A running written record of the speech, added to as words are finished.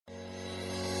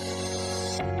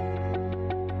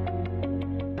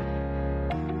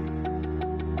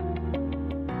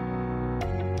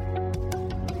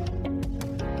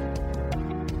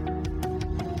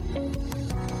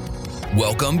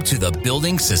Welcome to the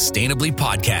Building Sustainably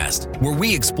podcast, where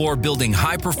we explore building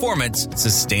high-performance,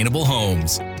 sustainable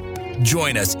homes.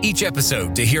 Join us each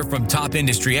episode to hear from top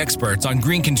industry experts on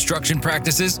green construction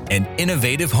practices and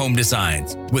innovative home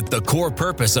designs, with the core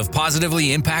purpose of positively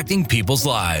impacting people's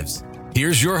lives.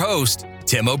 Here's your host,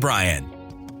 Tim O'Brien.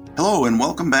 Hello, and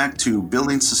welcome back to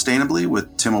Building Sustainably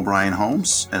with Tim O'Brien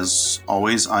Homes. As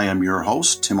always, I am your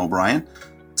host, Tim O'Brien.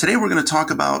 Today, we're going to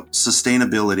talk about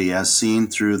sustainability as seen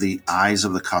through the eyes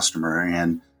of the customer,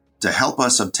 and to help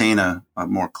us obtain a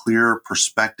more clear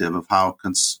perspective of how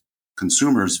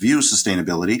consumers view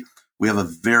sustainability, we have a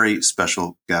very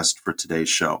special guest for today's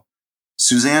show.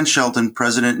 Suzanne Shelton,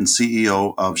 President and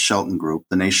CEO of Shelton Group,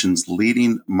 the nation's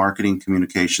leading marketing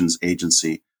communications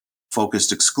agency,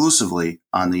 focused exclusively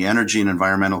on the energy and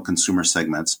environmental consumer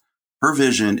segments. Her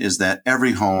vision is that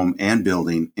every home and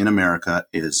building in America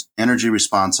is energy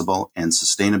responsible and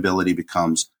sustainability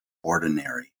becomes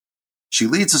ordinary. She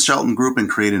leads the Shelton Group in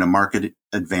creating a market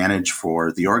advantage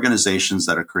for the organizations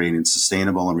that are creating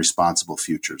sustainable and responsible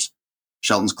futures.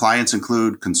 Shelton's clients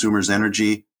include Consumers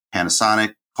Energy,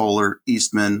 Panasonic, Kohler,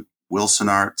 Eastman,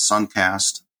 Wilsonart,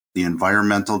 Suncast, the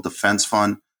Environmental Defense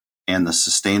Fund, and the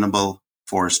Sustainable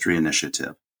Forestry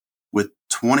Initiative. With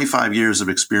 25 years of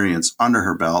experience under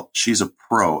her belt, she's a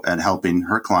pro at helping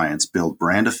her clients build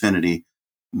brand affinity,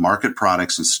 market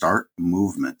products, and start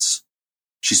movements.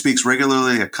 She speaks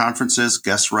regularly at conferences,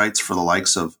 guest writes for the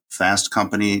likes of Fast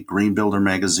Company, Green Builder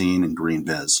Magazine, and Green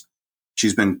Biz.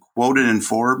 She's been quoted in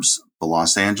Forbes, the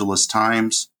Los Angeles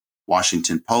Times,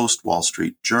 Washington Post, Wall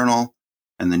Street Journal,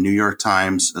 and the New York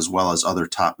Times, as well as other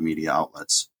top media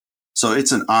outlets. So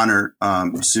it's an honor,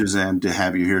 Suzanne, to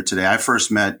have you here today. I first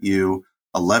met you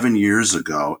 11 years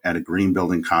ago at a green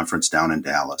building conference down in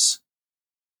Dallas.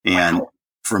 And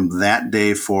from that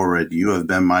day forward, you have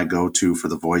been my go-to for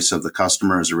the voice of the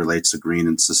customer as it relates to green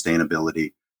and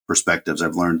sustainability perspectives.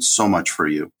 I've learned so much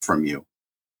from you.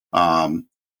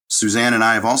 Suzanne and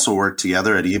I have also worked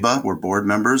together at EBA. We're board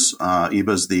members.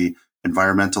 EBA is the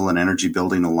Environmental and Energy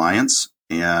Building Alliance.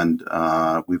 And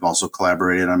we've also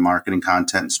collaborated on marketing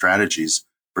content and strategies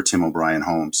for Tim O'Brien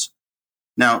Homes.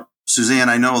 Now, Suzanne,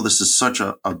 I know this is such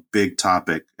a big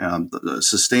topic, the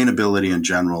sustainability in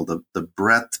general, the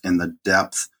breadth and the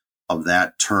depth of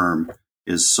that term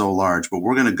is so large, but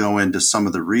we're going to go into some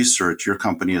of the research your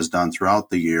company has done throughout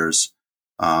the years.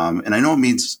 And I know it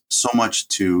means so much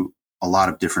to a lot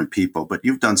of different people, but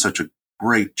you've done such a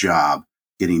great job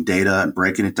getting data and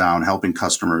breaking it down, helping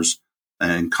customers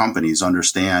and companies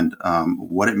understand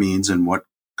what it means and what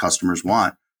customers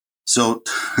want. So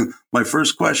my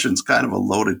first question is kind of a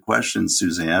loaded question,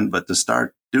 Suzanne, but to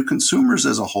start, do consumers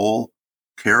as a whole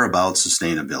care about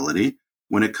sustainability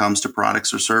when it comes to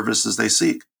products or services they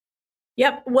seek?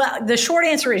 Yep. Well, the short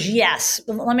answer is yes.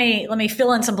 Let me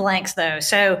fill in some blanks though.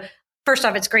 So first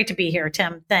off, it's great to be here,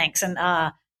 Tim. Thanks. And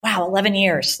wow, 11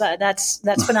 years. That's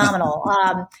phenomenal.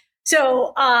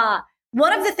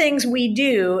 One of the things we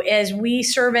do is we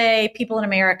survey people in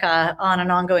America on an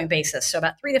ongoing basis. So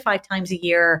about 3 to 5 times a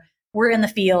year, we're in the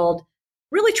field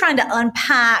really trying to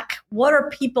unpack what are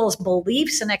people's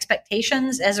beliefs and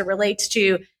expectations as it relates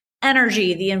to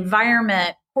energy, the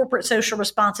environment, corporate social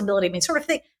responsibility. I mean, sort of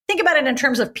think about it in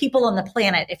terms of people on the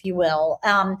planet, if you will.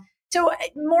 So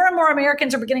more and more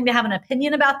Americans are beginning to have an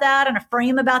opinion about that and a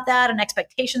frame about that and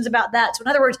expectations about that. So in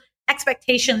other words,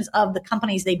 expectations of the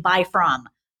companies they buy from.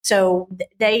 So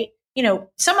they,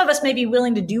 some of us may be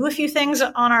willing to do a few things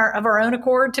of our own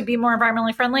accord to be more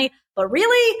environmentally friendly, but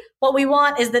really what we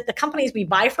want is that the companies we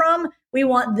buy from, we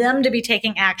want them to be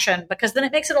taking action, because then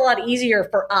it makes it a lot easier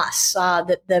for us.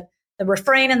 The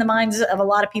refrain in the minds of a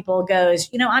lot of people goes,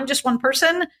 I'm just one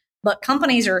person, but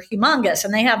companies are humongous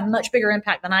and they have much bigger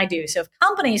impact than I do. So if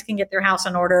companies can get their house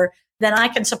in order, then I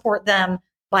can support them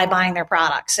by buying their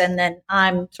products. And then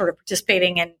I'm sort of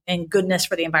participating in goodness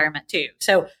for the environment too.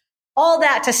 So all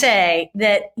that to say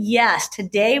that, yes,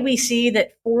 today we see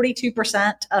that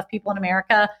 42% of people in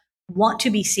America want to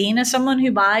be seen as someone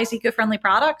who buys eco-friendly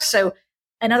products. So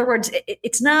in other words,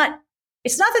 it's not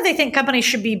that they think companies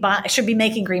should be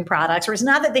making green products, or it's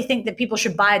not that they think that people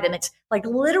should buy them. It's like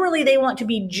literally they want to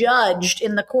be judged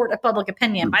in the court of public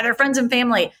opinion by their friends and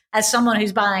family as someone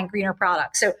who's buying greener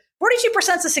products. So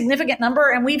 42% is a significant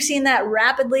number, and we've seen that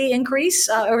rapidly increase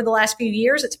over the last few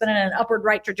years. It's been in an upward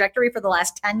right trajectory for the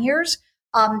last 10 years.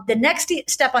 The next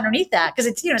step underneath that, because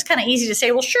it's kind of easy to say,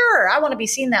 well, sure, I want to be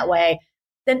seen that way.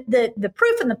 Then the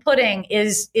proof in the pudding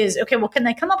is okay, well, can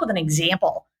they come up with an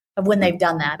example of when they've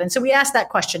done that? And so we asked that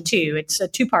question too. It's a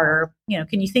two-parter.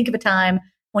 Can you think of a time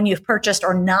when you've purchased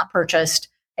or not purchased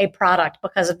a product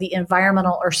because of the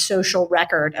environmental or social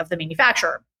record of the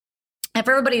manufacturer? And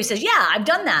for everybody who says, yeah, I've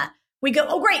done that, we go,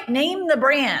 oh, great, name the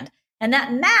brand. And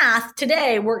that math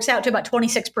today works out to about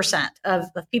 26% of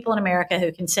people in America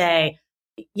who can say,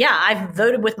 yeah, I've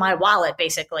voted with my wallet,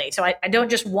 basically. So I don't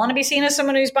just want to be seen as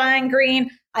someone who's buying green.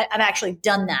 I've actually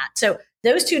done that. So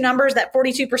those two numbers, that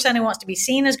 42% who wants to be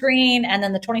seen as green, and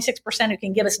then the 26% who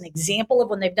can give us an example of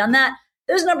when they've done that,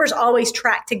 those numbers always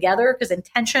track together because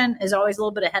intention is always a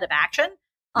little bit ahead of action.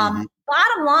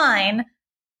 Bottom line,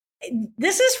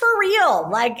 this is for real.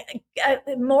 Like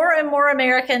more and more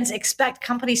Americans expect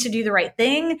companies to do the right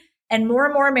thing, and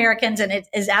more Americans, and it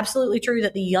is absolutely true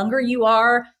that the younger you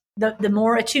are, the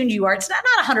more attuned you are. It's not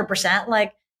 100%.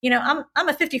 Like, I'm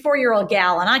a 54-year-old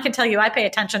gal, and I can tell you I pay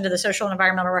attention to the social and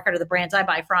environmental record of the brands I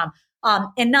buy from.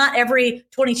 And not every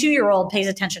 22-year-old pays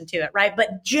attention to it, right?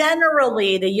 But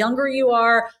generally, the younger you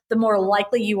are, the more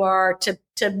likely you are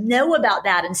to know about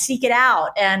that and seek it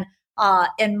out and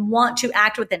want to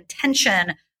act with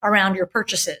intention around your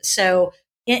purchases. So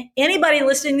anybody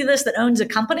listening to this that owns a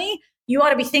company, you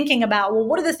ought to be thinking about, well,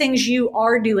 what are the things you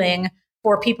are doing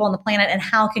for people on the planet, and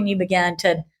how can you begin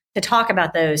to talk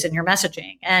about those in your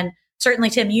messaging? And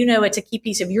certainly, Tim, it's a key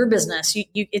piece of your business.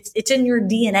 It's in your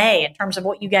DNA in terms of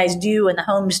what you guys do and the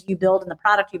homes you build and the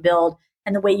product you build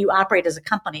and the way you operate as a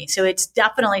company. So it's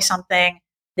definitely something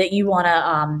that you want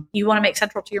to make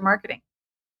central to your marketing.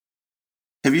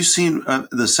 Have you seen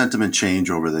the sentiment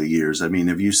change over the years? I mean,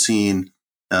 have you seen,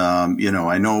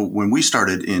 I know when we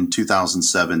started in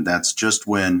 2007, that's just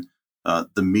when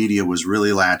the media was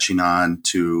really latching on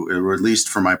to, or at least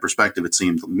from my perspective, it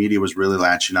seemed the media was really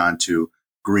latching on to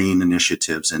green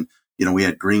initiatives. And, we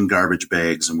had green garbage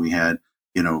bags, and we had,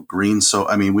 green. So,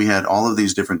 we had all of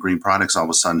these different green products all of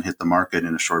a sudden hit the market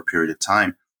in a short period of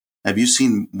time. Have you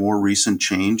seen more recent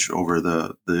change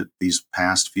over these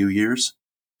past few years?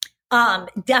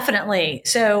 Definitely.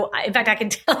 So in fact, I can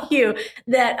tell you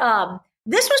that,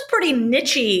 this was pretty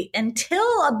niche-y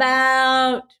until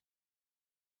about,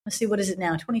 let's see, what is it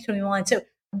now? 2021. So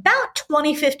about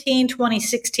 2015,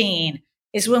 2016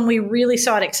 is when we really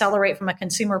saw it accelerate from a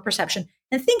consumer perception.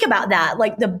 And think about that.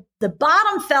 Like the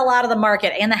bottom fell out of the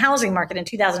market and the housing market in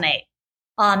 2008.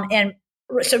 And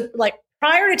so like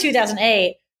prior to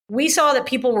 2008, we saw that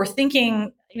people were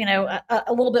thinking, a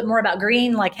little bit more about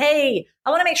green, like, hey, I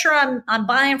want to make sure I'm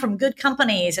buying from good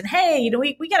companies. And hey,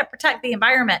 we got to protect the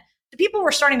environment. So people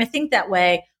were starting to think that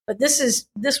way. But this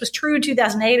was true in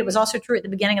 2008. It was also true at the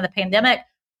beginning of the pandemic.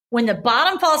 When the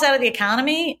bottom falls out of the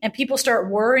economy and people start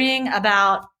worrying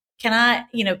about, can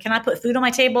I put food on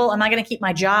my table? Am I going to keep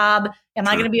my job? Am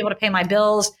I going to be able to pay my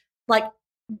bills? Like,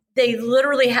 they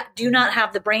literally do not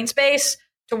have the brain space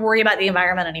to worry about the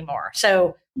environment anymore.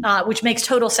 So, which makes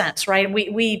total sense, right?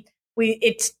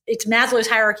 It's Maslow's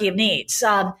hierarchy of needs.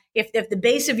 If the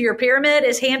base of your pyramid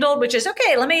is handled, which is,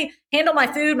 okay, let me handle my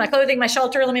food, my clothing, my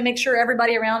shelter. Let me make sure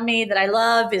everybody around me that I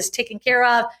love is taken care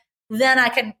of. Then I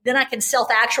can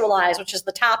self-actualize, which is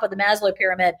the top of the Maslow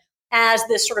pyramid, as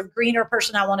this sort of greener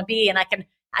person I want to be. And I can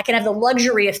have the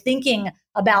luxury of thinking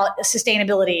about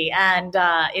sustainability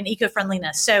and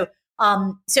eco-friendliness. So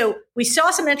we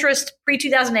saw some interest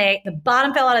pre-2008. The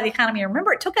bottom fell out of the economy.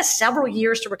 Remember, it took us several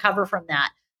years to recover from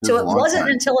that. So it wasn't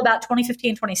until about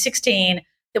 2015, 2016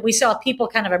 that we saw people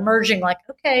kind of emerging like,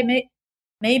 okay,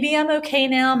 maybe I'm okay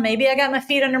now. Maybe I got my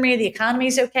feet under me. The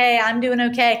economy's okay. I'm doing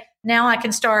okay. Now I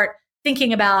can start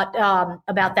thinking about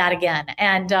that again.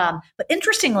 And but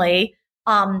interestingly,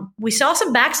 we saw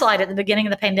some backslide at the beginning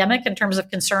of the pandemic in terms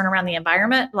of concern around the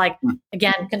environment. Like,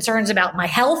 again, concerns about my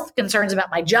health, concerns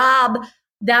about my job,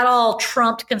 that all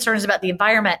trumped concerns about the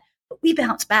environment. But we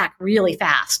bounced back really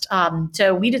fast.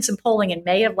 So we did some polling in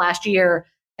May of last year,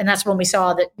 and that's when we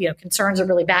saw that, concerns are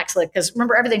really backslid, because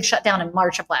remember, everything shut down in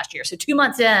March of last year. So 2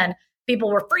 months in, people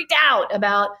were freaked out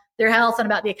about their health and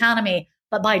about the economy.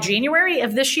 But by January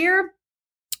of this year,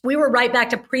 we were right back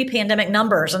to pre-pandemic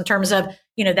numbers in terms of,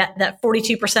 that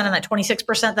 42% and that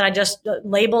 26% that I just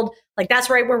labeled. Like, that's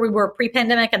right where we were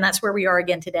pre-pandemic, and that's where we are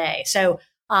again today. So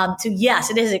yes,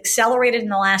 it has accelerated in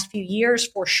the last few years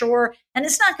for sure, and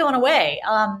it's not going away.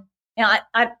 I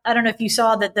don't know if you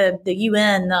saw that the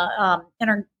UN, the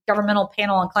Intergovernmental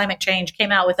Panel on Climate Change,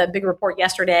 came out with a big report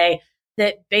yesterday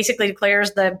that basically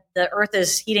declares the Earth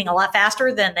is heating a lot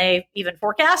faster than they even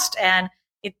forecast, and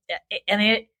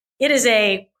it is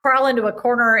a crawl into a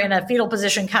corner in a fetal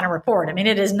position kind of report. I mean,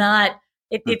 it is not.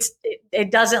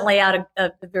 It doesn't lay out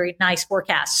a very nice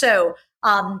forecast. So,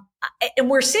 and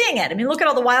we're seeing it. I mean, look at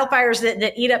all the wildfires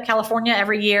that eat up California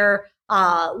every year.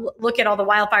 Look at all the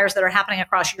wildfires that are happening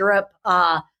across Europe.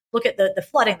 Look at the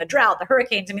flooding, the drought, the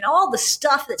hurricanes. I mean, all the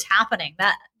stuff that's happening.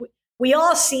 That we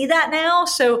all see that now.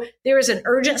 So there is an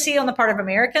urgency on the part of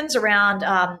Americans around,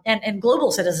 and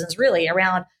global citizens really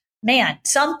around, man,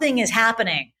 something is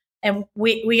happening, and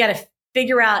we got to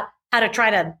figure out how to try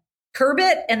to curb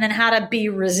it and then how to be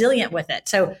resilient with it.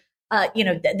 So,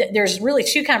 there's really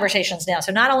two conversations now.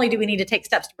 So not only do we need to take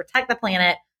steps to protect the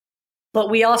planet, but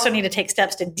we also need to take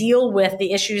steps to deal with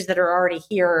the issues that are already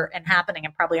here and happening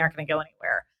and probably aren't going to go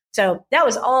anywhere. So that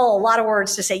was all a lot of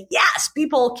words to say, yes,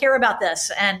 people care about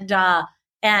this. And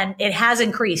it has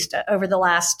increased over the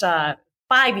last 5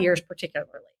 years,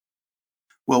 particularly.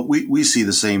 Well, we see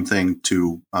the same thing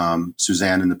too,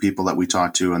 Suzanne, and the people that we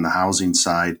talk to on the housing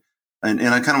side. And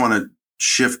I kind of want to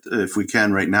shift, if we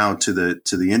can, right now to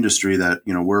the industry that,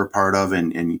 we're a part of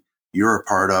and you're a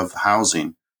part of,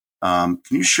 housing. Can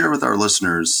you share with our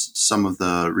listeners some of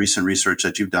the recent research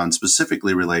that you've done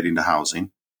specifically relating to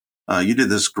housing? You did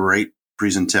this great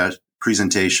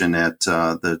presentation at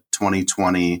the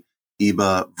 2020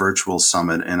 EBA Virtual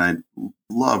Summit, and I'd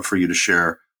love for you to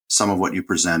share some of what you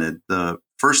presented. The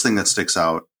first thing that sticks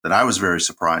out that I was very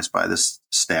surprised by this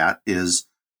stat is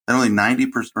that only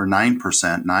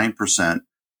 9%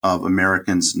 of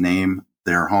Americans name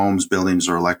their homes, buildings,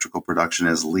 or electrical production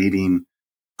as leading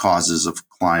causes of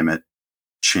climate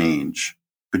change.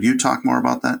 Could you talk more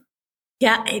about that?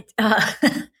 Yeah,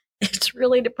 it's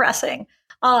really depressing.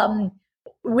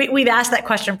 We've asked that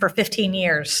question for 15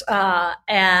 years.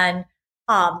 And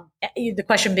the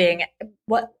question being,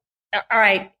 what's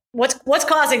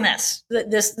causing this?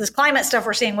 This climate stuff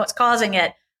we're seeing, what's causing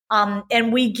it?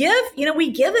 And we give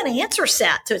an answer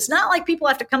set. So it's not like people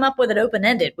have to come up with it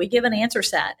open-ended. We give an answer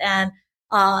set. And,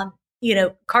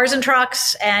 cars and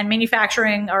trucks and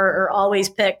manufacturing are always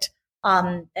picked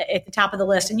at the top of the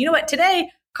list. And you know what?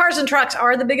 Today, cars and trucks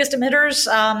are the biggest emitters.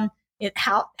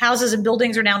 Houses and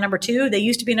buildings are now number 2. They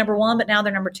used to be number 1, but now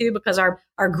they're number 2 because our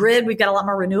grid, we've got a lot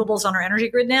more renewables on our energy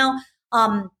grid now.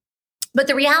 But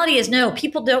the reality is, no,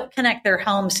 people don't connect their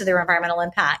homes to their environmental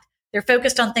impact. They're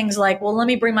focused on things like, well, let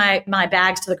me bring my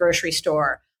bags to the grocery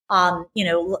store. Let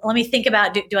me think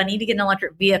about, do I need to get an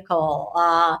electric vehicle?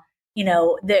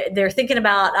 They're thinking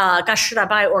about, gosh, should I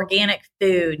buy organic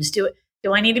foods? Do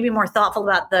I need to be more thoughtful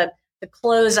about the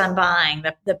clothes I'm buying,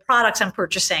 the products I'm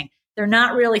purchasing? They're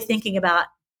not really thinking about,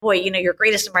 your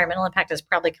greatest environmental impact is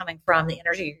probably coming from the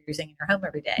energy you're using in your home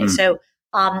every day. So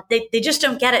they just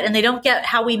don't get it, and they don't get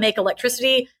how we make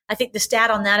electricity. I think the stat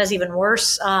on that is even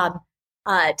worse.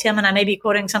 Tim, and I may be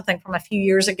quoting something from a few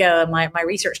years ago, and my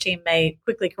research team may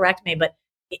quickly correct me, but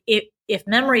if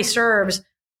memory serves,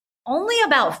 only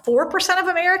about 4% of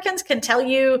Americans can tell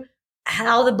you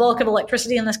how the bulk of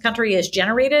electricity in this country is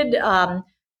generated. And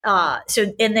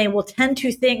they will tend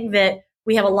to think that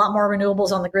we have a lot more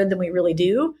renewables on the grid than we really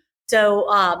do.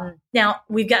 So now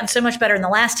we've gotten so much better in the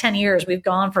last 10 years. We've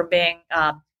gone from being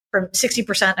from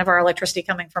 60% of our electricity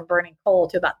coming from burning coal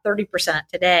to about 30%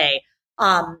 today.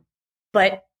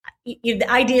 But the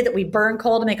idea that we burn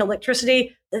coal to make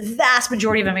electricity, the vast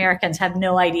majority of Americans have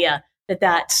no idea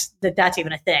that's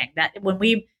even a thing. That when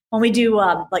we do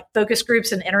like focus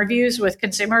groups and interviews with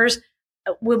consumers,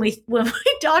 when we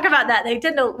talk about that, they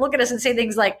tend to look at us and say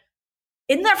things like,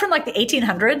 "Isn't that from like the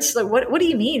 1800s? Like, what do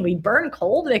you mean we burn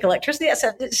coal to make electricity?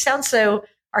 It sounds so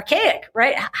archaic,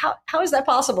 right? How is that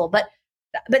possible?" But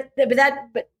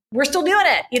we're still doing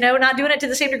it, not doing it to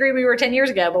the same degree we were 10 years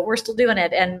ago, but we're still doing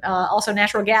it. And also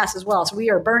natural gas as well. So we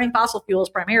are burning fossil fuels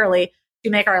primarily to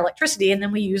make our electricity. And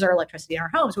then we use our electricity in our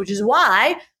homes, which is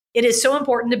why it is so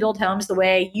important to build homes the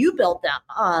way you build them.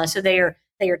 So they are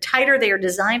tighter. They are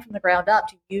designed from the ground up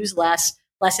to use less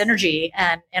energy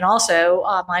and also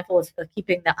mindful of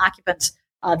keeping the occupants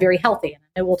very healthy. And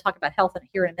I know we'll talk about health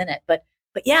here in a minute, but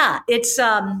yeah, it's,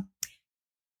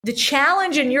 the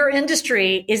challenge in your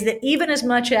industry is that even as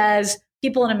much as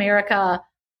people in America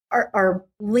are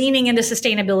leaning into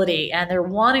sustainability and they're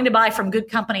wanting to buy from good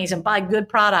companies and buy good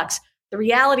products, the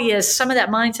reality is some of that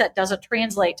mindset doesn't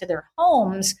translate to their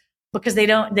homes because they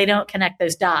don't connect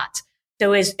those dots.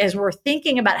 So as we're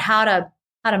thinking about how to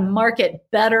market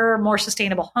better, more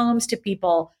sustainable homes to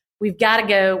people, we've got to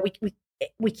go.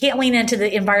 We can't lean into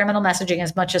the environmental messaging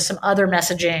as much as some other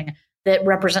messaging that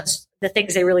represents the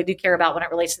things they really do care about when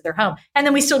it relates to their home. And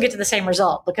then we still get to the same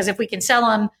result, because if we can sell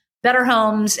them better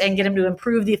homes and get them to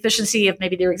improve the efficiency of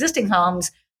maybe their existing homes,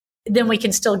 then we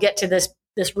can still get to this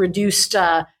reduced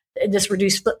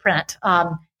footprint.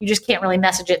 You just can't really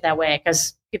message it that way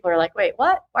because people are like, wait,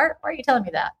 what? Why are you telling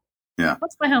me that? Yeah.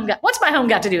 What's my home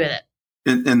got to do with it?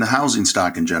 And the housing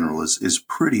stock in general is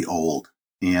pretty old.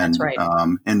 And, that's right.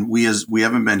 And we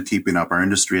haven't been keeping up. Our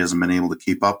industry hasn't been able to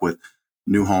keep up with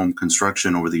new home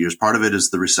construction over the years. Part of it is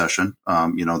the recession.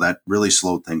 That really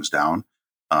slowed things down.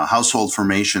 Household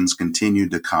formations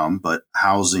continued to come, but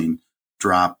housing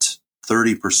dropped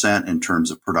 30% in terms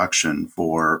of production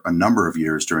for a number of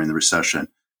years during the recession.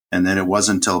 And then it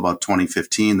wasn't until about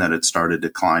 2015 that it started to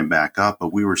climb back up,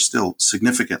 but we were still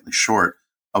significantly short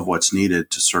of what's needed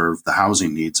to serve the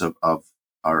housing needs of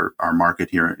our market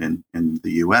here in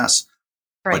the U.S.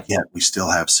 Right. But yet we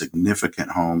still have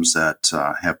significant homes that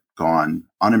have gone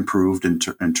unimproved in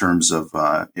terms of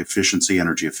efficiency,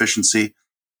 energy efficiency.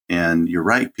 And you're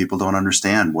right, people don't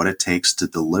understand what it takes to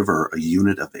deliver a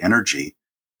unit of energy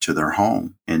to their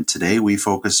home. And today we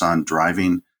focus on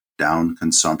driving down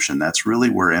consumption. That's really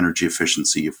where energy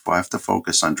efficiency, you have to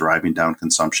focus on driving down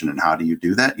consumption. And how do you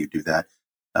do that? You do that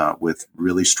with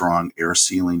really strong air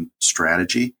sealing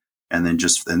strategy, and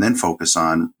then focus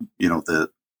on, the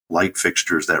light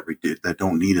fixtures that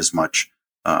don't need as much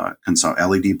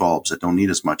LED bulbs that don't need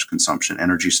as much consumption,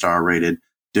 Energy Star rated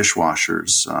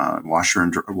dishwashers,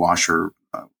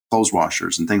 clothes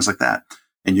washers, and things like that.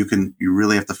 And you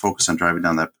really have to focus on driving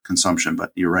down that consumption.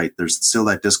 But you're right, there's still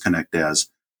that disconnect as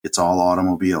it's all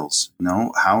automobiles.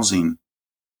 No, housing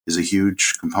is a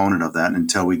huge component of that. And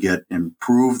until we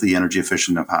improve the energy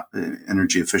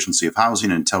efficiency of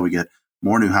housing, until we get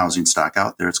more new housing stock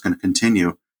out there, it's going to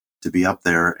continue to be up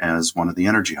there as one of the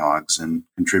energy hogs and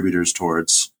contributors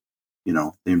towards,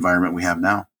 the environment we have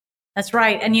now. That's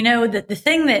right. And the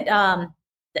thing that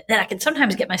I can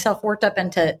sometimes get myself worked up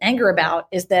into anger about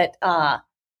is that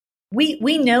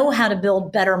we know how to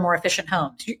build better, more efficient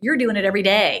homes. You're doing it every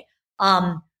day.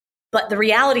 But the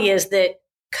reality is that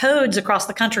codes across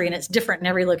the country, and it's different in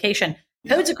every location,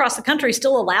 codes across the country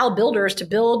still allow builders to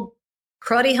build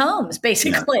cruddy homes,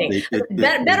 basically.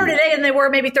 Better today than they were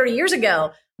maybe 30 years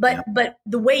ago. But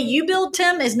the way you build,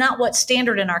 Tim, is not what's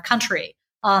standard in our country.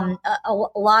 A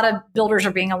lot of builders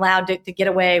are being allowed to get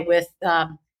away with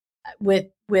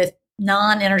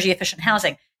non-energy efficient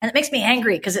housing. And it makes me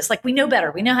angry because it's like, we know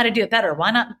better. We know how to do it better.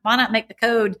 Why not make the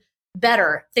code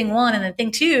better? Thing one. And then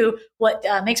thing two, what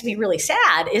makes me really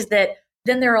sad is that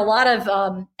then there are a lot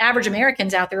of average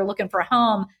Americans out there looking for a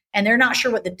home, and they're not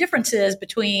sure what the difference is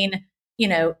between,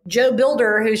 Joe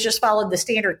Builder, who's just followed the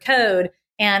standard code,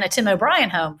 and a Tim O'Brien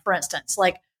home, for instance.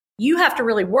 Like, you have to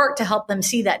really work to help them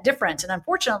see that difference. And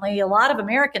unfortunately, a lot of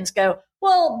Americans go,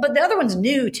 well, but the other one's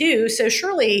new too, so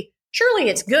surely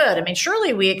it's good. I mean,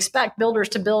 surely we expect builders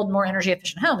to build more energy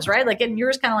efficient homes, right? Like, and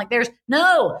yours kind of like theirs.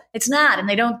 No, it's not. And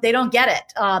they don't get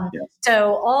it. Yes.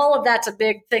 So all of that's a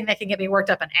big thing that can get me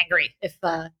worked up and angry if,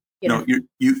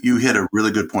 you hit a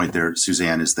really good point there,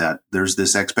 Suzanne, is that there's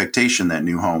this expectation that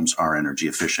new homes are energy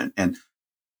efficient, and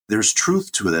there's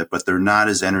truth to it, but they're not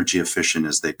as energy efficient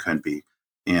as they could be.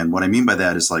 And what I mean by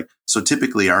that is so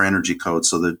typically our energy code,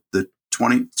 so the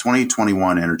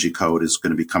 2021 energy code is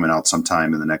going to be coming out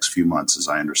sometime in the next few months, as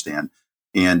I understand.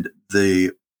 And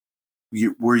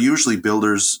we're usually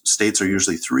states are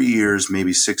usually 3 years,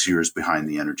 maybe 6 years behind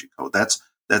the energy code. That's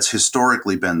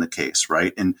historically been the case,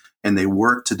 right? And they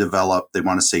work to develop, they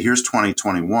want to say, here's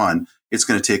 2021. It's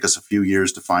going to take us a few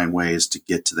years to find ways to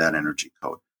get to that energy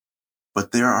code.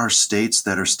 But there are states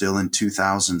that are still in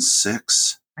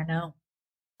 2006. I know.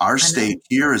 Our state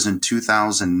here is in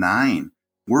 2009.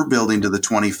 We're building to the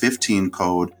 2015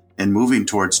 code and moving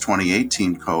towards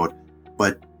 2018 code,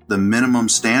 but the minimum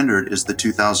standard is the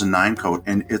 2009 code,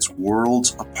 and it's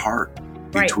worlds apart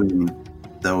between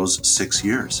those 6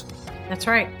 years. That's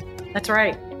right.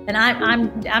 And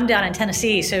I'm down in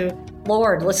Tennessee, so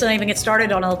Lord, let's not even get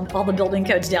started on all the building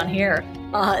codes down here.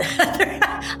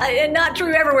 Not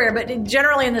true everywhere, but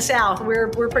generally in the South,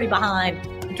 we're pretty behind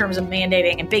in terms of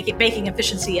mandating and baking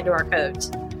efficiency into our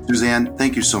codes. Suzanne,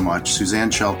 thank you so much. Suzanne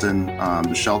Shelton,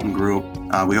 the Shelton Group.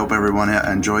 We hope everyone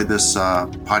enjoyed this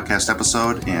podcast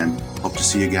episode and hope to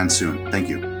see you again soon. Thank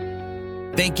you.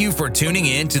 Thank you for tuning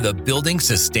in to the Building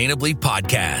Sustainably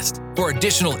podcast. For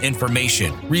additional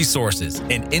information, resources,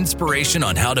 and inspiration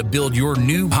on how to build your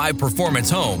new high-performance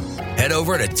home, head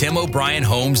over to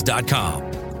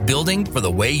timobrienhomes.com. Building for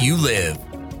the way you live.